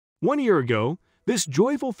1 year ago, this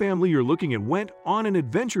joyful family you're looking at went on an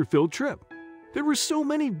adventure-filled trip. There were so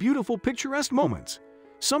many beautiful picturesque moments.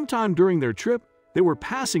 Sometime during their trip, they were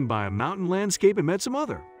passing by a mountain landscape and met some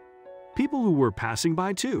other people who were passing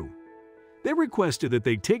by too. They requested that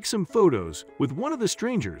they take some photos with one of the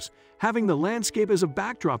strangers, having the landscape as a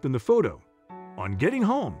backdrop in the photo. On getting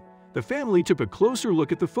home, the family took a closer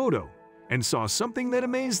look at the photo and saw something that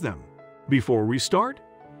amazed them. Before we start,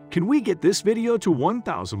 can we get this video to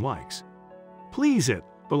 1,000 likes? Please hit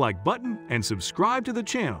the like button and subscribe to the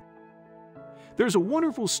channel. There's a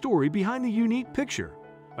wonderful story behind the unique picture,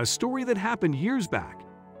 a story that happened years back.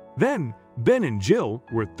 Then, Ben and Jill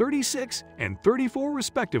were 36 and 34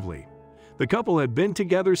 respectively. The couple had been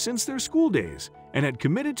together since their school days and had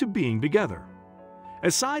committed to being together.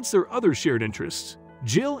 Aside their other shared interests,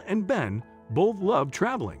 Jill and Ben both loved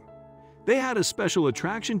traveling. They had a special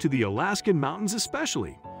attraction to the Alaskan mountains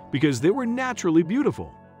especially because they were naturally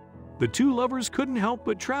beautiful. The two lovers couldn't help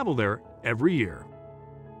but travel there every year.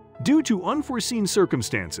 Due to unforeseen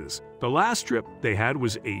circumstances, the last trip they had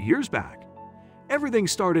was 8 years back. Everything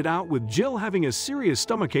started out with Jill having a serious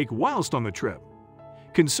stomachache whilst on the trip.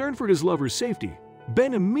 Concerned for his lover's safety,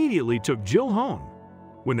 Ben immediately took Jill home.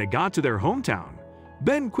 When they got to their hometown,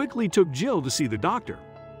 Ben quickly took Jill to see the doctor.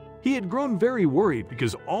 He had grown very worried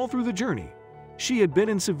because all through the journey, she had been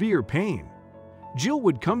in severe pain. Jill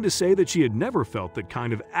would come to say that she had never felt that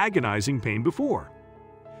kind of agonizing pain before.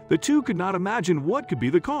 The two could not imagine what could be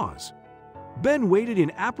the cause. Ben waited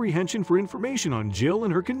in apprehension for information on Jill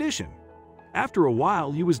and her condition. After a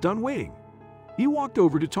while, he was done waiting. He walked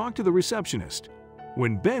over to talk to the receptionist.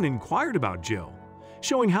 When Ben inquired about Jill,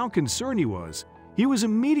 showing how concerned he was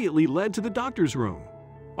immediately led to the doctor's room.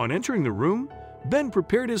 On entering the room, Ben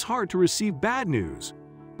prepared his heart to receive bad news,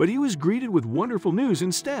 but he was greeted with wonderful news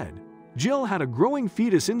instead. Jill had a growing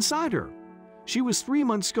fetus inside her. She was 3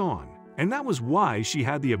 months gone, and that was why she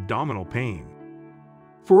had the abdominal pain.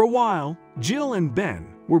 For a while, Jill and Ben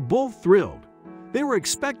were both thrilled. They were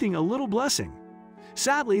expecting a little blessing.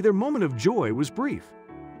 Sadly, their moment of joy was brief.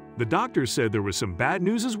 The doctor said there was some bad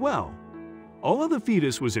news as well. Although the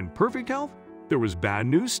fetus was in perfect health, there was bad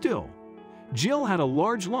news still. Jill had a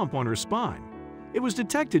large lump on her spine. It was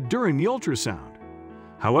detected during the ultrasound.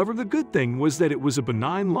 However, the good thing was that it was a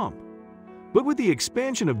benign lump. But with the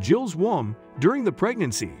expansion of Jill's womb during the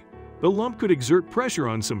pregnancy, the lump could exert pressure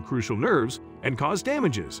on some crucial nerves and cause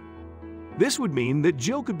damages. This would mean that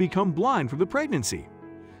Jill could become blind from the pregnancy.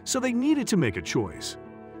 So they needed to make a choice.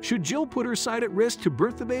 Should Jill put her sight at risk to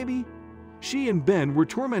birth the baby? She and Ben were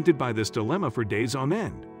tormented by this dilemma for days on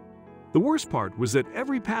end. The worst part was that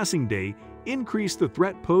every passing day increased the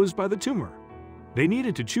threat posed by the tumor. They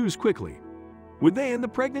needed to choose quickly. Would they end the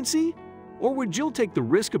pregnancy? Or would Jill take the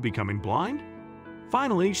risk of becoming blind?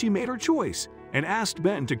 Finally, she made her choice and asked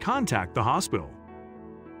Ben to contact the hospital.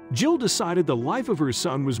 Jill decided the life of her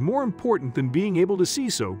son was more important than being able to see,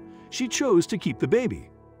 so she chose to keep the baby.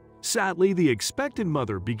 Sadly, the expectant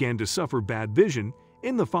mother began to suffer bad vision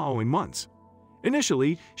in the following months.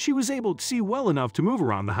 Initially, she was able to see well enough to move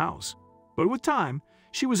around the house, but with time,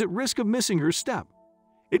 she was at risk of missing her step.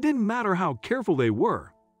 It didn't matter how careful they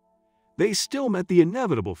were. They still met the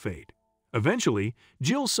inevitable fate. Eventually,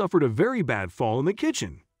 Jill suffered a very bad fall in the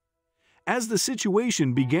kitchen. As the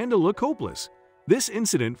situation began to look hopeless, this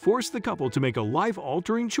incident forced the couple to make a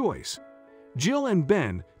life-altering choice. Jill and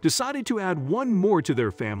Ben decided to add one more to their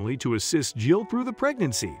family to assist Jill through the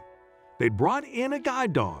pregnancy. They brought in a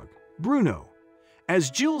guide dog, Bruno.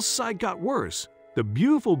 As Jill's sight got worse, the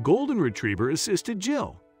beautiful golden retriever assisted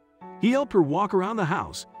Jill. He helped her walk around the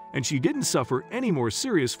house, and she didn't suffer any more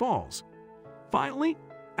serious falls. Finally,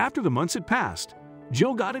 after the months had passed,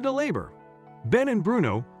 Jill got into labor. Ben and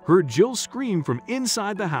Bruno heard Jill scream from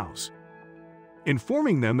inside the house,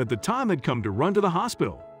 informing them that the time had come to run to the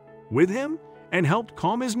hospital with him and helped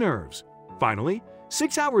calm his nerves. Finally,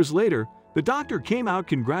 6 hours later, the doctor came out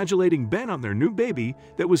congratulating Ben on their new baby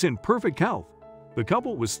that was in perfect health. The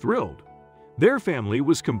couple was thrilled. Their family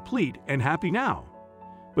was complete and happy now.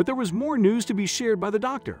 But there was more news to be shared by the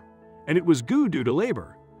doctor, and it was due to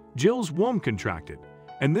labor. Jill's womb contracted,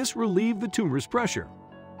 and this relieved the tumor's pressure.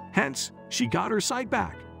 Hence, she got her sight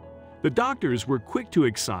back. The doctors were quick to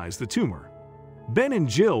excise the tumor. Ben and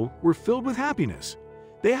Jill were filled with happiness.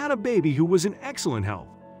 They had a baby who was in excellent health,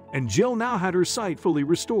 and Jill now had her sight fully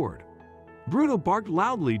restored. Bruno barked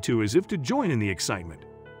loudly too, as if to join in the excitement.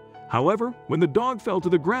 However, when the dog fell to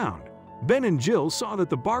the ground, Ben and Jill saw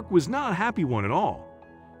that the bark was not a happy one at all.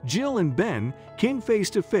 Jill and Ben came face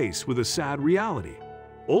to face with a sad reality.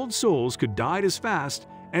 Old souls could die as fast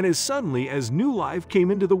and as suddenly as new life came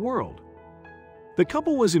into the world. The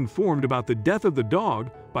couple was informed about the death of the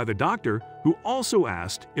dog by the doctor, who also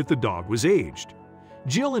asked if the dog was aged.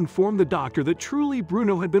 Jill informed the doctor that truly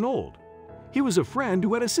Bruno had been old. He was a friend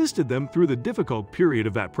who had assisted them through the difficult period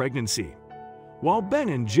of that pregnancy. While Ben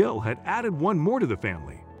and Jill had added one more to the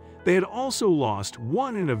family, they had also lost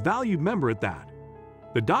one and a valued member at that.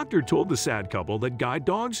 The doctor told the sad couple that guide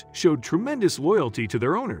dogs showed tremendous loyalty to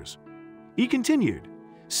their owners. He continued,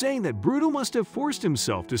 saying that Bruno must have forced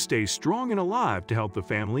himself to stay strong and alive to help the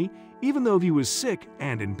family, even though he was sick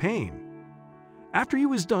and in pain. After he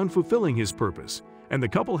was done fulfilling his purpose, and the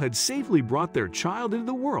couple had safely brought their child into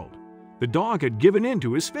the world, the dog had given in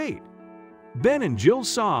to his fate. Ben and Jill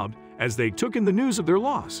sobbed as they took in the news of their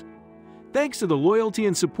loss. Thanks to the loyalty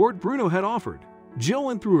and support Bruno had offered, Jill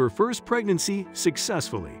went through her first pregnancy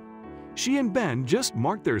successfully. She and Ben just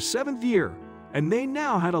marked their 7th year, and they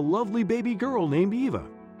now had a lovely baby girl named Eva.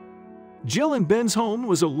 Jill and Ben's home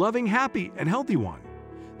was a loving, happy, and healthy one.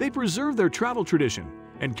 They preserved their travel tradition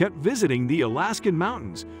and kept visiting the Alaskan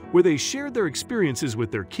mountains, where they shared their experiences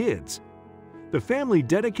with their kids. The family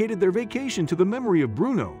dedicated their vacation to the memory of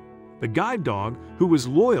Bruno, the guide dog who was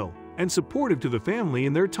loyal and supportive to the family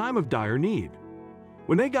in their time of dire need.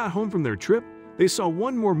 When they got home from their trip, they saw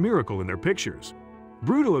one more miracle in their pictures.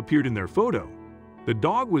 Bruno appeared in their photo. The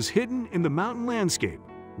dog was hidden in the mountain landscape,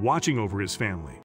 watching over his family.